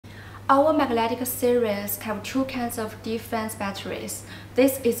Our magnetic series have two kinds of different batteries.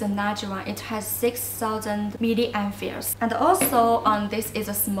 This is a large one, it has 6000 milliamperes. And also this is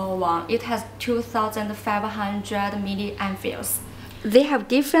a small one, it has 2500 milliamperes. They have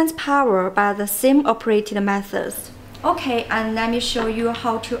different power but the same operating methods. Okay, and let me show you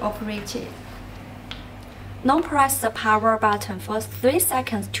how to operate it. Now press the power button for 3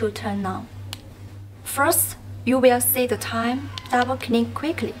 seconds to turn on. First, you will see the time, double-click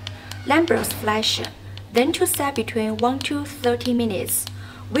quickly. Numbers flash, then to set between 1 to 30 minutes.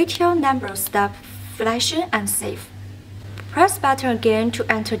 Wait till numbers stop flashing and save. Press button again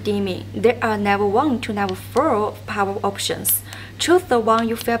to enter dimming. There are level 1 to level 4 power options. Choose the one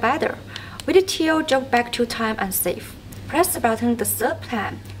you feel better. Wait till jump back to time and save. Press the button the third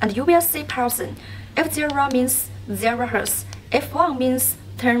time and you will see person. F0 means 0 Hz, F1 means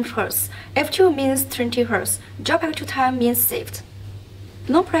 10 Hz, F2 means 20 Hz. Jump back to time means saved.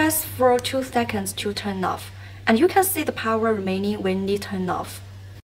 Now press for 2 seconds to turn off, and you can see the power remaining when it turns off.